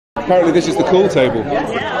Apparently this is the cool table.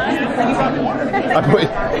 I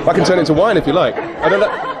can turn it into wine if you like. I don't know.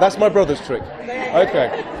 That's my brother's trick.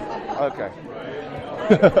 Okay. Okay.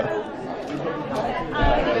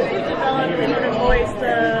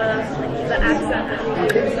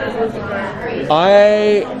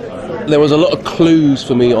 There was a lot of clues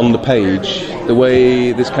for me on the page. The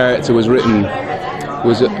way this character was written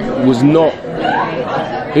was not.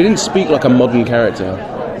 He didn't speak like a modern character.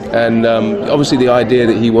 And obviously the idea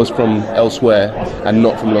that he was from elsewhere and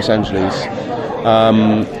not from Los Angeles,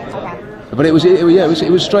 but it was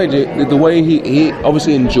strange. The way he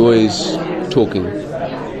obviously enjoys talking,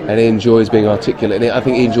 and he enjoys being articulate, and I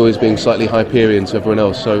think he enjoys being slightly Hyperion to everyone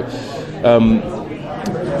else. So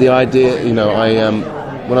the idea,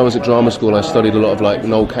 when I was at drama school, I studied a lot of like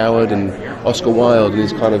Noel Coward and Oscar Wilde, and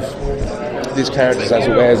these characters has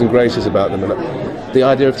airs and graces about them. And the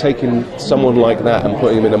idea of taking someone like that and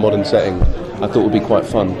putting him in a modern setting, I thought would be quite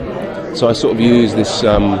fun. So I sort of used this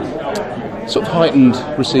sort of heightened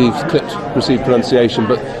clipped received pronunciation,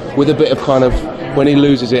 but with a bit of kind of, when he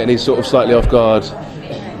loses it and he's sort of slightly off guard,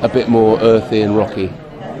 a bit more earthy and rocky.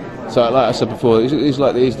 So like I said before, he's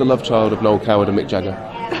the love child of Noel Coward and Mick Jagger.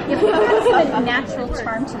 A natural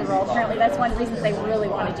charm to the role. Apparently that's one of the reasons they really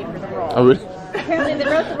wanted you for the role. Oh, really? Apparently they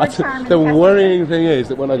wrote the word charm. The worrying thing is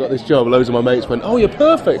that when I got this job, loads of my mates went, "Oh, you're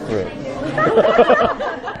perfect for it."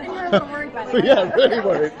 And you're worried by that. Yeah, really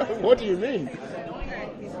worried. What do you mean?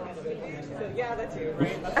 Yeah, that's you.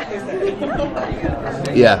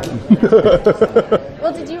 Yeah.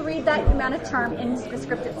 Well, did you read that amount of charm into the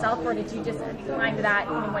script itself, or did you just find that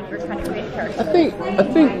when you were trying to create a character? I think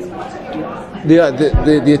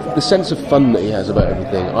the sense of fun that he has about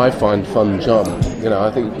everything, I find fun charming.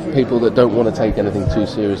 I think people that don't want to take anything too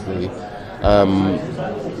seriously,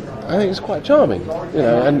 I think it's quite charming.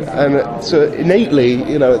 And so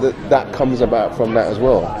innately, that comes about from that as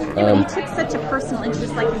well. He took such a personal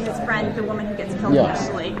interest, like in his friend, the woman who gets killed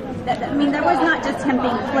initially. That was not just him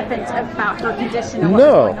being flippant about her condition or what was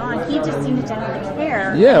going on. He just seemed to genuinely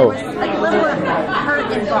care. Yeah. There was like a little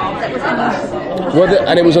hurt involved that was unusual. Well,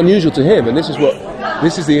 and it was unusual to him, and this is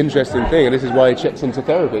the interesting thing, and this is why he checks into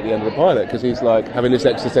therapy at the end of the pilot, because he's like having this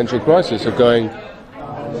existential crisis of going,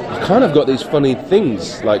 I've kind of got these funny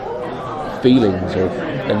things, like feelings or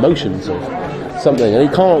emotions or something, and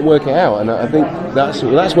he can't work it out. And I think that's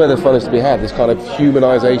where the fun is to be had, this kind of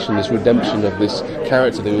humanisation, this redemption of this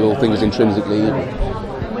character that we all think is intrinsically evil.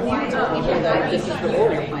 When you tell people that this is the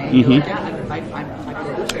role you're playing,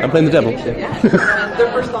 I'm playing the devil. Yeah. Their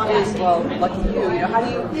first thought is, well, lucky you. How do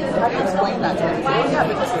you explain that to them? Yeah,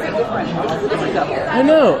 but this is different devil. I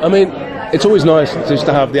know. I mean, it's always nice just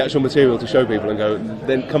to have the actual material to show people and go,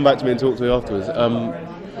 then come back to me and talk to me afterwards.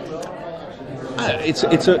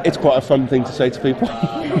 It's quite a fun thing to say to people.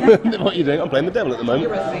 What are you doing? I'm playing the devil at the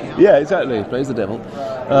moment. Yeah, exactly. He plays the devil.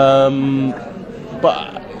 But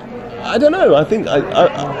I don't know. I think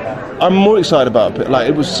I'm more excited about it. Like,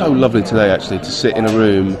 it was so lovely today, actually, to sit in a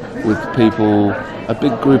room with people, a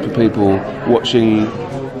big group of people, watching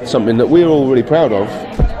something that we're all really proud of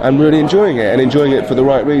and really enjoying it, and enjoying it for the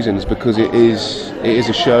right reasons, because it is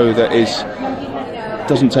a show that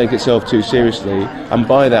doesn't take itself too seriously, and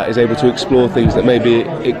by that is able to explore things that maybe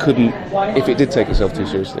it couldn't if it did take itself too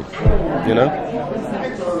seriously.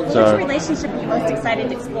 Which relationship are you most excited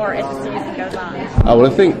to explore as the series goes on? Oh,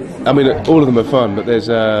 well, I mean, all of them are fun, but there's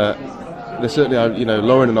certainly,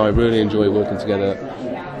 Lauren and I really enjoy working together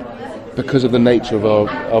because of the nature of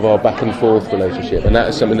our back and forth relationship, and that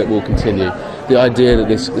is something that will continue. The idea that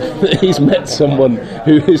he's met someone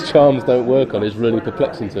who his charms don't work on is really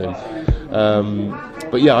perplexing to him.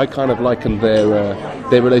 But yeah, I kind of liken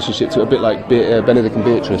their relationship to a bit like Benedict and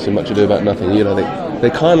Beatrice in Much Ado About Nothing. They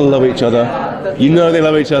kind of love each other. They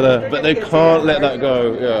love each other, but they can't let that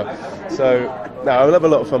go. Yeah. So no, I'll have a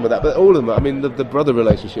lot of fun with that. But all of them, I mean, the brother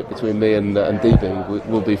relationship between me and DB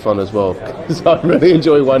will be fun as well, because I really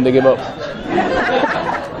enjoy winding him up.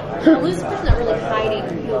 Lucifer's not really hiding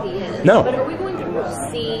who he is. No. But are we going to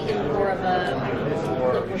see in more of a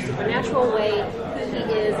more supernatural way who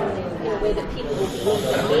he is, in a way that people will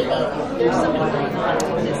believe that maybe there's something going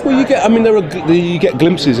on with this? Well, you get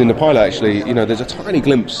glimpses in the pilot. Actually, there's a tiny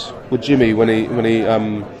glimpse with Jimmy when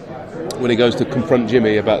he goes to confront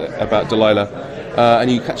Jimmy about Delilah, and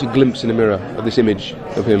you catch a glimpse in the mirror of this image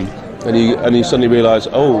of him, and you suddenly realise,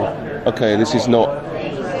 oh, okay, this is not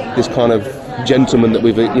this kind of gentleman that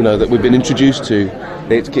we've been introduced to.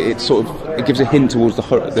 It gives a hint towards the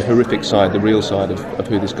horrific side, the real side of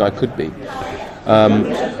who this guy could be.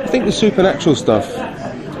 I think the supernatural stuff,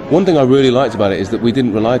 one thing I really liked about it is that we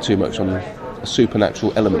didn't rely too much on a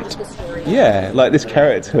supernatural element. Yeah, like this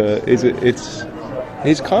character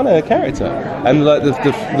his kind of character. And like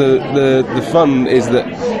the fun is that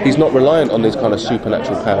he's not reliant on these kind of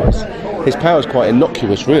supernatural powers. His power's quite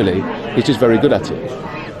innocuous, really. He's just very good at it.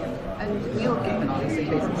 And Neil Gaiman obviously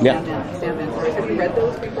plays some Yeah. Sandman stories. Have you read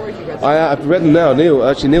those before? I've read them now.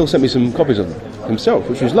 Neil sent me some copies of them himself,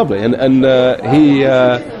 which was lovely. And he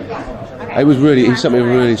sent me a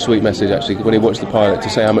really sweet message actually when he watched the pilot to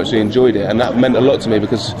say how much he enjoyed it, and that meant a lot to me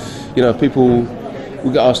because, you know, people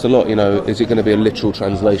we get asked a lot, you know, is it going to be a literal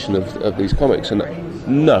translation of these comics? And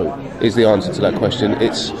no is the answer to that question.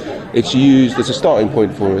 It's used as a starting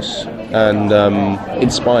point for us and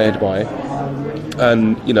inspired by.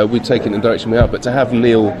 And, you know, we take it in the direction we are. But to have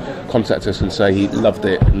Neil contact us and say he loved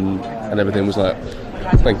it and everything was like,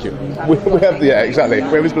 thank you. We have, yeah, exactly.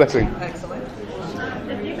 We have his blessing. Excellent.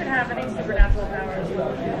 If you could have any supernatural powers,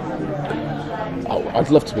 Oh, I'd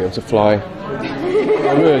love to be able to fly.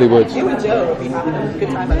 I really would. You and Joe will be having a good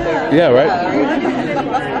time up there. Yeah,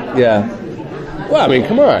 right? Yeah. Well, I mean,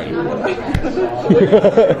 come on.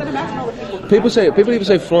 People even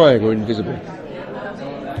say flying or invisible.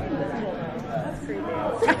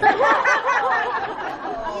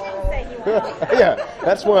 Yeah,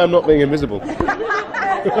 that's why I'm not being invisible.